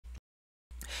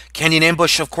Canyon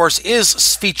ambush, of course,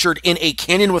 is featured in a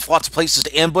canyon with lots of places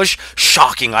to ambush.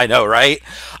 Shocking, I know, right?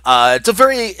 It's a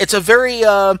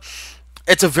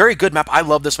very good map. I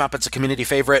love this map. It's a community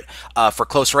favorite for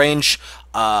close range.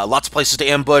 Lots of places to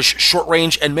ambush. Short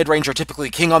range and mid range are typically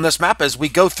king on this map. As we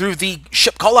go through the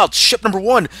ship callouts, ship number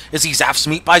 1 is the Zaf's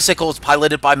Meat Bicycle. It's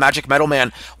piloted by Magic Metal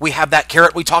Man. We have that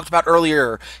carrot we talked about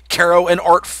earlier, Caro and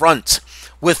Art front.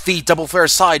 With the double flare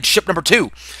side, ship number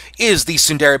 2 is the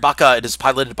Tsundere Baka. It is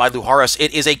piloted by Luharis.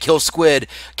 It is a kill squid,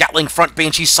 Gatling front,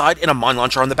 Banshee side, and a mine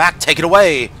launcher on the back. Take it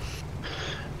away.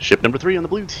 Ship number 3 on the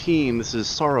blue team, this is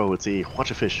Sorrow. It's a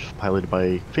Hwacha fish piloted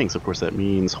by Finks. Of course, that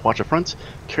means Hwacha front,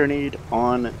 Carronade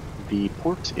on the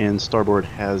port, and starboard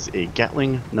has a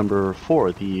Gatling number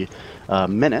 4. The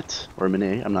Menet, or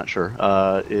Menet, I'm not sure,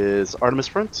 is Artemis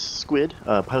front, Squid,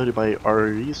 piloted by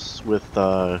Ryders with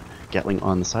Gatling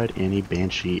on the side and a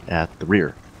Banshee at the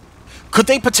rear. Could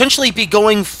they potentially be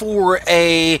going for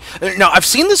a... Now, I've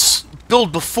seen this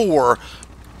build before.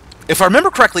 If I remember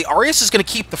correctly, Arius is going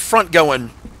to keep the front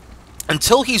going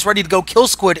until he's ready to go kill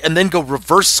squid and then go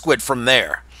reverse squid from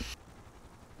there.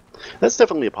 That's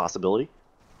definitely a possibility.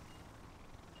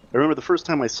 I remember the first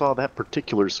time I saw that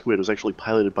particular squid was actually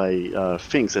piloted by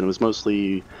Finks, and it was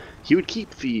mostly... He would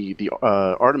keep the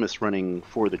Artemis running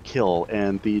for the kill,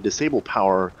 and the disable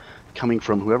power coming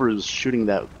from whoever was shooting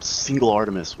that single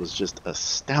Artemis was just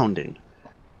astounding.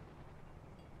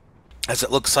 As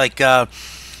it looks like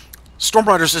Storm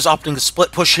Riders is opting to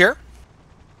split push here.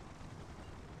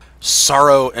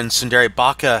 Sorrow and Tsundere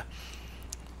Baka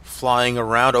flying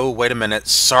around. Oh, wait a minute.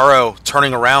 Sorrow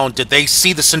turning around. Did they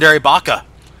see the Tsundere Baka?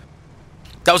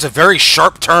 That was a very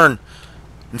sharp turn.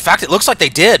 In fact, it looks like they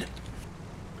did.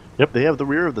 Yep, they have the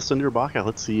rear of the Tsundere Baka.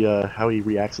 Let's see how he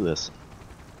reacts to this.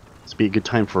 This would be a good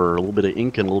time for a little bit of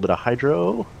ink and a little bit of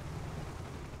hydro.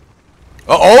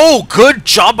 Oh, good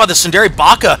job by the Tsundere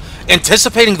Baka,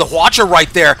 anticipating the Hwacha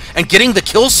right there and getting the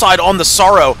kill side on the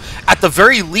Sorrow. At the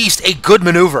very least, a good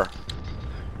maneuver.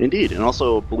 Indeed, and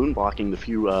also balloon blocking the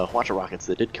few Hwacha rockets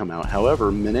that did come out.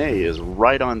 However, Menet is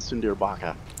right on Tsundere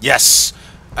Baka. Yes.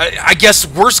 I guess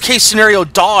worst case scenario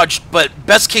dodged, but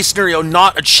best case scenario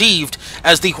not achieved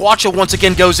as the Hwacha once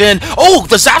again goes in. Oh,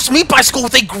 the Zaf's Meat Bicycle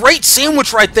with a great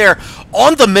sandwich right there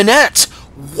on the Minette.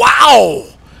 Wow.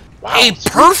 Wow, a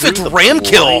perfect ram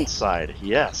kill. Side,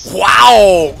 yes.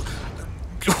 Wow.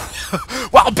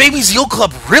 Wow, Baby Zeal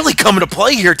Club really coming to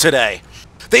play here today.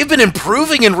 They've been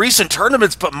improving in recent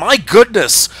tournaments, but my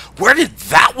goodness, where did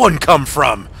that one come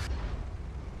from?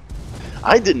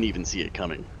 I didn't even see it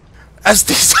coming. As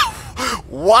these,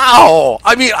 wow.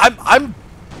 I mean, I'm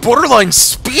borderline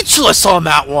speechless on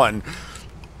that one.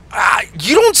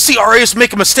 You don't see Arius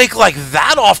make a mistake like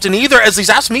that often either. As these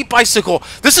Zaf's Meat Bicycle,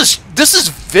 this is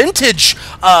vintage,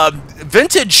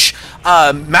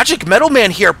 Magic Metal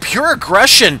Man here, pure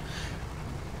aggression.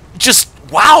 Just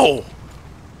wow.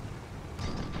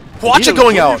 Watch it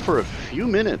going out for a few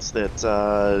minutes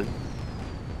that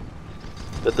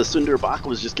that the Tsundere Baka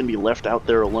was just going to be left out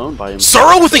there alone by himself.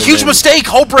 Sorrow with a huge mistake,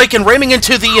 hull break and ramming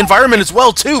into the environment as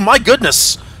well too. My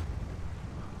goodness.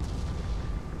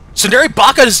 Tsundere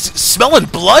Baka is smelling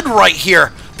blood right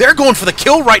here. They're going for the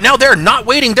kill right now. They're not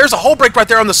waiting. There's a hull break right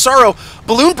there on the Sorrow.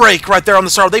 Balloon break right there on the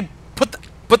Sorrow. They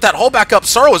put that hull back up.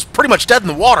 Sorrow is pretty much dead in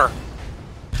the water.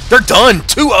 They're done.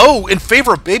 2-0 in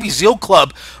favor of Baby Zeal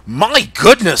Club. My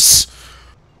goodness.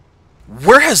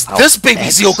 Where has this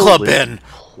Baby Zeal Club been?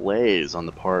 Plays on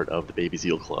the part of the Baby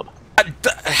Zeal Club.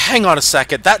 Hang on a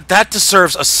second. That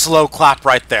deserves a slow clap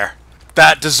right there.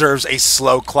 That deserves a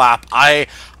slow clap. I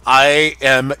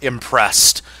am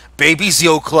impressed. Baby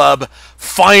Zeal Club,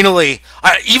 finally,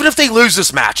 even if they lose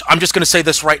this match, I'm just going to say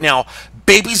this right now,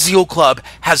 Baby Zeal Club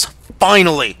has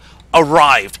finally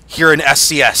arrived here in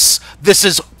SCS. This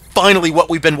is finally what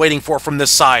we've been waiting for from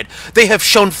this side. They have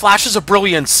shown flashes of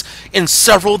brilliance in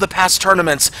several of the past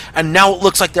tournaments, and now it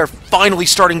looks like they're finally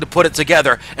starting to put it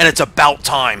together, and it's about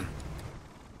time.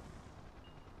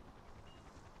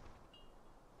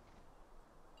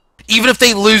 Even if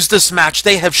they lose this match,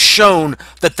 they have shown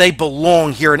that they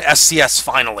belong here in SCS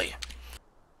finally.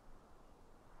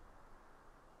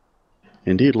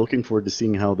 Indeed, looking forward to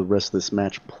seeing how the rest of this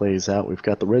match plays out. We've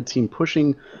got the red team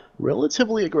pushing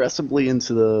relatively aggressively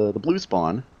into the blue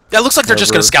spawn. Yeah, it looks like they're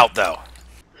just going to scout, though.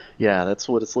 Yeah, that's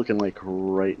what it's looking like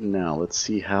right now. Let's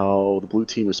see how the blue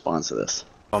team responds to this.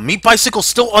 Well, Meat Bicycle's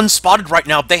still unspotted right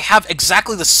now. They have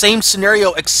exactly the same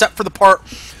scenario except for the part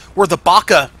where the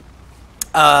Baka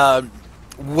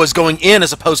was going in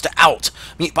as opposed to out.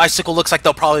 Meat Bicycle looks like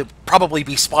they'll probably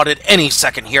be spotted any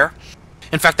second here.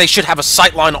 In fact, they should have a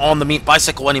sight line on the Meat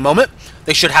Bicycle any moment.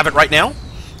 They should have it right now.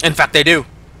 In fact, they do.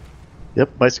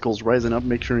 Yep, Bicycle's rising up.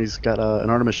 Make sure he's got an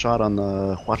Artemis shot on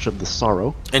the Watch of the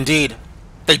Sorrow. Indeed.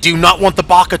 They do not want the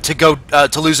Baka to go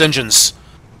to lose engines.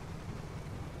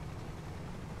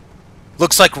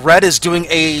 Looks like Red is doing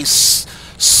a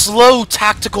slow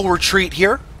tactical retreat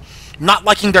here. Not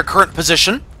liking their current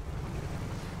position.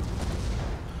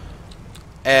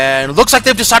 And looks like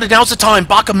they've decided now's the time.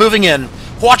 Baka moving in.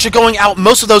 Hwacha going out.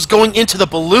 Most of those going into the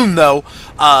balloon, though.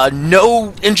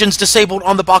 No engines disabled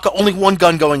on the Baka. Only one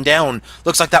gun going down.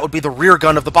 Looks like that would be the rear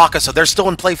gun of the Baka, so they're still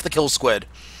in play for the kill squid.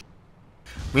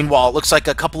 Meanwhile, it looks like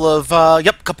a couple of,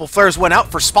 couple flares went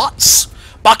out for spots.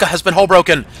 Baka has been hull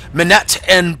broken. Minette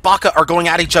and Baka are going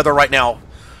at each other right now.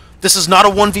 This is not a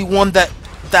 1v1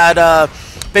 that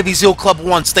Baby Zeal Club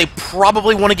wants. They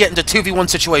probably want to get into 2v1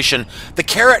 situation. The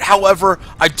Carrot, however,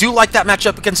 I do like that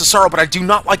matchup against the Sorrow, but I do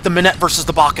not like the Minette versus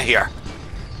the Baka here.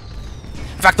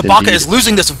 In fact, the Baka is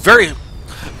losing this very,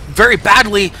 very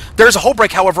badly. There's a hull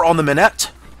break, however, on the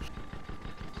Minette.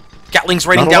 Gatling's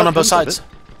raining down on both sides.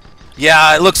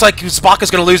 Yeah, it looks like Baka's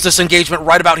going to lose this engagement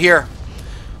right about here.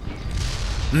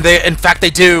 In fact, they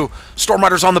do. Storm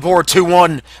Riders on the board,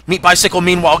 2-1. Meat Bicycle,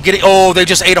 meanwhile, getting... Oh, they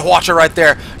just ate a Hwacha right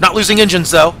there. Not losing engines,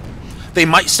 though. They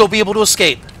might still be able to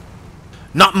escape.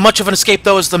 Not much of an escape,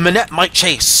 though, as the Minette might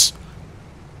chase.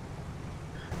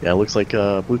 Yeah, it looks like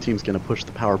Blue Team's going to push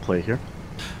the power play here.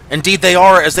 Indeed, they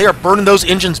are, as they are burning those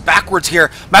engines backwards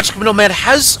here. Magic Middleman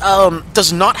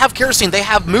does not have kerosene. They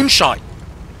have moonshine.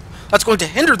 That's going to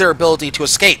hinder their ability to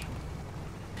escape.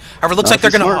 However, it looks like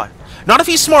they're going to... Not if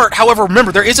he's smart. However,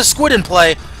 remember, there is a squid in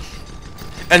play.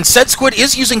 And said squid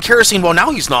is using kerosene. Well, now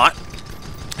he's not.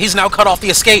 He's now cut off the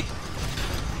escape.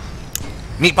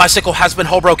 Meat Bicycle has been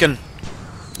hull broken.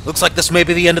 Looks like this may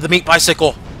be the end of the Meat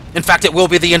Bicycle. In fact, it will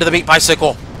be the end of the Meat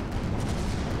Bicycle.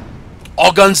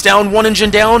 All guns down, one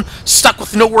engine down. Stuck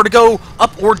with nowhere to go,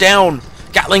 up or down.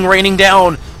 Gatling raining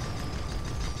down.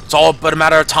 It's all but a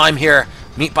matter of time here.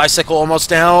 Meat Bicycle almost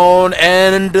down,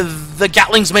 and the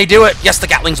Gatlings may do it. Yes, the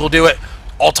Gatlings will do it.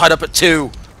 All tied up at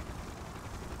 2.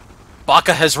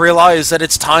 Baka has realized that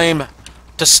it's time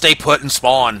to stay put and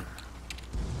spawn.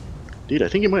 Indeed, I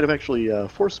think he might have actually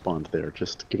force spawned there,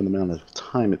 just given the amount of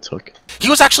time it took. He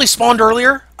was actually spawned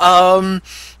earlier.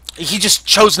 He just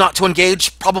chose not to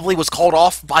engage, probably was called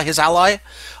off by his ally.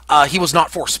 He was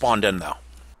not force spawned in, though.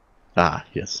 Ah,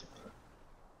 yes.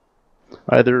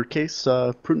 Either case,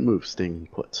 prudent move, staying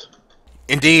put.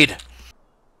 Indeed.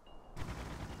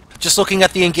 Just looking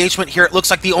at the engagement here, it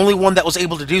looks like the only one that was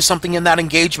able to do something in that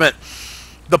engagement.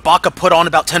 The Baka put on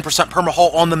about 10%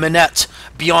 permahull on the Minette.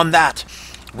 Beyond that,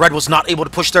 Red was not able to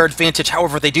push their advantage.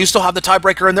 However, they do still have the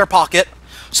tiebreaker in their pocket,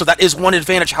 so that is one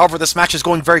advantage. However, this match is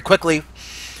going very quickly,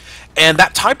 and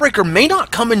that tiebreaker may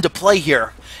not come into play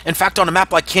here. In fact, on a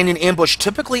map like Canyon Ambush,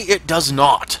 typically it does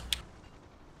not.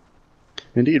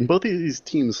 Indeed, and both of these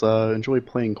teams enjoy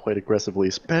playing quite aggressively,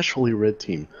 especially Red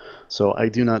Team. So I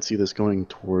do not see this going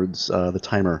towards the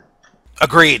timer.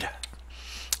 Agreed.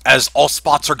 As all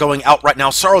spots are going out right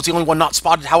now. Sorrow's the only one not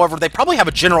spotted. However, they probably have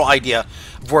a general idea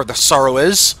of where the Sorrow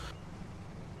is.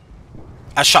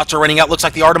 As shots are raining out, looks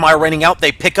like the Artemi are raining out.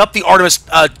 They pick up the Artemis.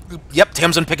 Yep,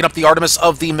 Tamsin picking up the Artemis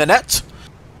of the Minette.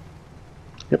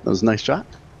 Yep, that was a nice shot.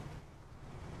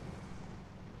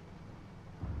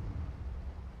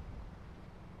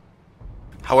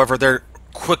 However, they're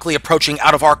quickly approaching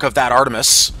out of arc of that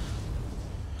Artemis.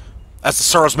 As the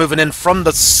Sorrow's moving in from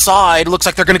the side, looks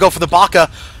like they're going to go for the Baka.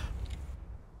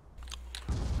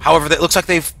 However, it looks like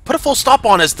they've put a full stop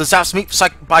on as the Zaps Meat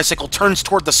Bicycle turns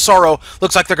toward the Sorrow.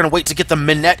 Looks like they're going to wait to get the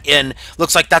Minette in.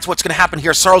 Looks like that's what's going to happen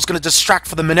here. Sorrow's going to distract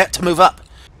for the Minette to move up.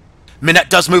 Minette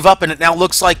does move up, and it now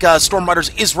looks like Storm Riders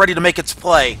is ready to make its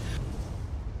play.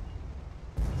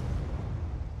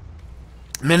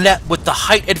 Minette with the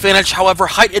height advantage. However,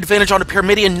 height advantage on a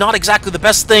Pyramidion, not exactly the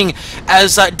best thing,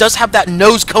 as it does have that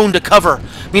nose cone to cover.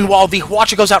 Meanwhile, the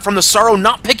Hwacha goes out from the Sorrow,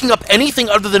 not picking up anything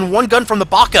other than one gun from the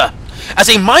Baka. As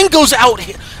a mine goes out,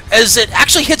 as it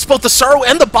actually hits both the Sorrow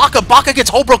and the Baka, Baka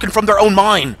gets hull broken from their own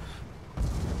mine.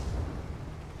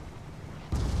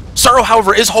 Sorrow,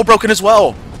 however, is hull broken as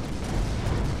well.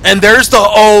 And there's the...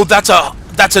 Oh, that's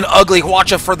an ugly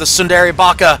Hwacha for the Sundari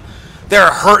Baka. They're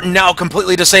hurting now,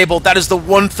 completely disabled. That is the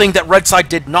one thing that Red Side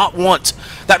did not want.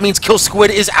 That means Kill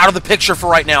Squid is out of the picture for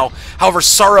right now. However,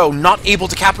 Sorrow not able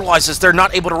to capitalize as they're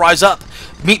not able to rise up.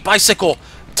 Meat Bicycle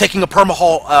taking a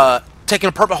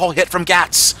permahull hit from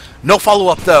Gats. No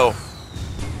follow-up, though.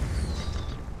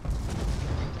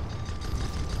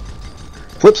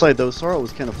 Flip side, though, Sorrow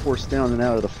was kind of forced down and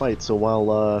out of the fight, so while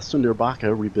Sundar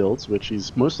Baka rebuilds, which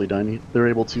he's mostly done, they're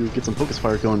able to get some focus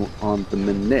fire going on the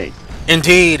Minette.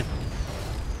 Indeed.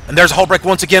 And there's a hull break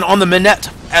once again on the Minette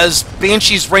as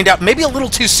Banshee's rained out maybe a little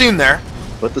too soon there.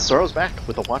 But the Sorrow's back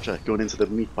with the Watcha going into the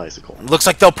meat bicycle. Looks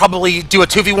like they'll probably do a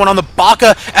 2v1 on the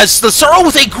Baka as the Sorrow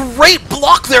with a great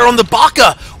block there on the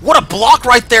Baka. What a block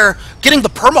right there, getting the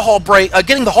hull break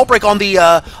on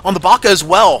the Baka as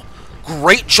well.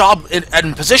 Great job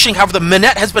in positioning. However, the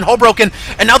Minette has been hull broken,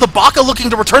 and now the Baka looking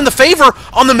to return the favor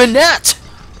on the Minette.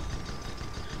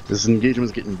 This engagement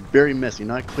is getting very messy.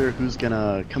 Not clear who's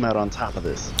gonna come out on top of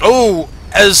this.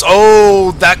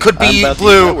 That could be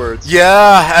blue.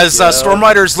 Yeah, as Storm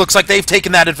Ryders looks like they've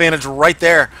taken that advantage right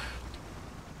there.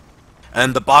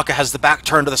 And the Baka has the back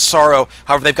turn to the Sorrow.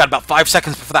 However, they've got about 5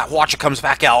 seconds before that Watcher comes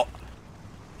back out.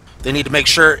 They need to make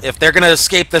sure, if they're going to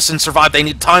escape this and survive, they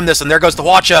need to time this. And there goes the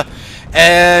Watcha.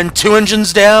 And 2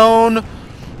 engines down.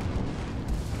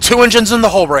 2 engines in the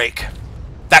hull break.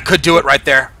 That could do it right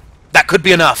there. That could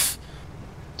be enough.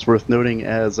 It's worth noting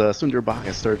as Sundar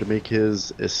Baka started to make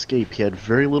his escape, he had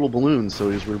very little balloons,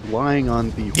 so he's relying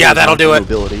on the that'll do it.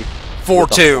 Mobility.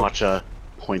 4-2. Watcha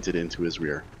pointed into his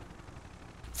rear.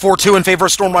 4-2 in favor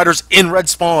of Storm Ryders in red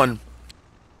spawn.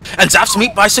 And Zap's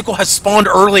meat bicycle has spawned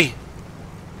early.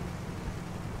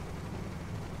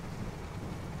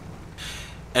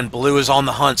 And blue is on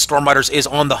the hunt. Storm Ryders is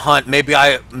on the hunt. Maybe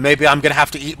I'm gonna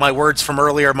have to eat my words from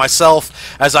earlier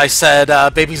myself, as I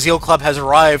said, Baby Zeal Club has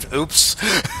arrived. Oops.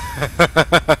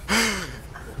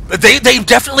 They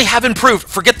definitely have improved.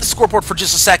 Forget the scoreboard for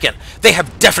just a second. They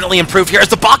have definitely improved here as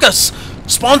the Bacchus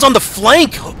spawns on the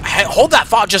flank. Hold that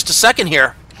thought just a second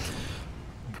here.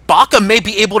 Baka may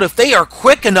be able to, if they are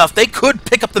quick enough, they could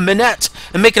pick up the Minette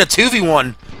and make it a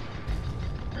 2v1.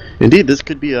 Indeed, this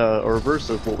could be a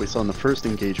reverse of what we saw in the first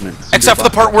engagement. Except for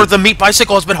the part where the meat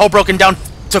bicycle has been hull broken down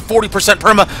to 40%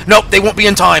 perma. Nope, they won't be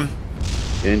in time.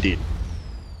 Indeed.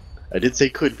 I did say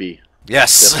could be.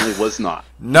 Yes. Definitely was not.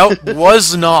 Nope,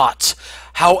 was not.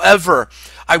 However,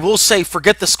 I will say,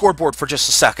 forget the scoreboard for just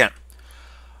a second.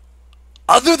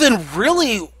 Other than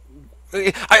really,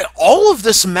 all of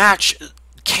this match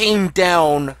came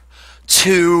down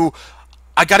to,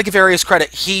 I got to give Arias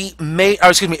credit. He made,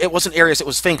 it wasn't Arias, it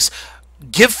was Finks.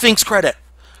 Give Finks credit.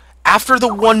 After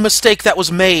the one mistake that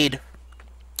was made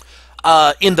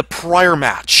in the prior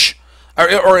match,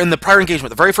 or in the prior engagement,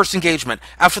 the very first engagement,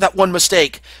 after that one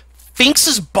mistake,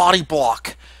 Finks' body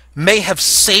block may have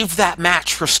saved that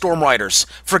match for Storm Ryders.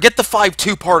 Forget the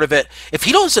 5-2 part of it. If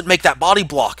he doesn't make that body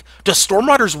block, does Storm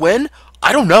Ryders win?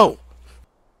 I don't know.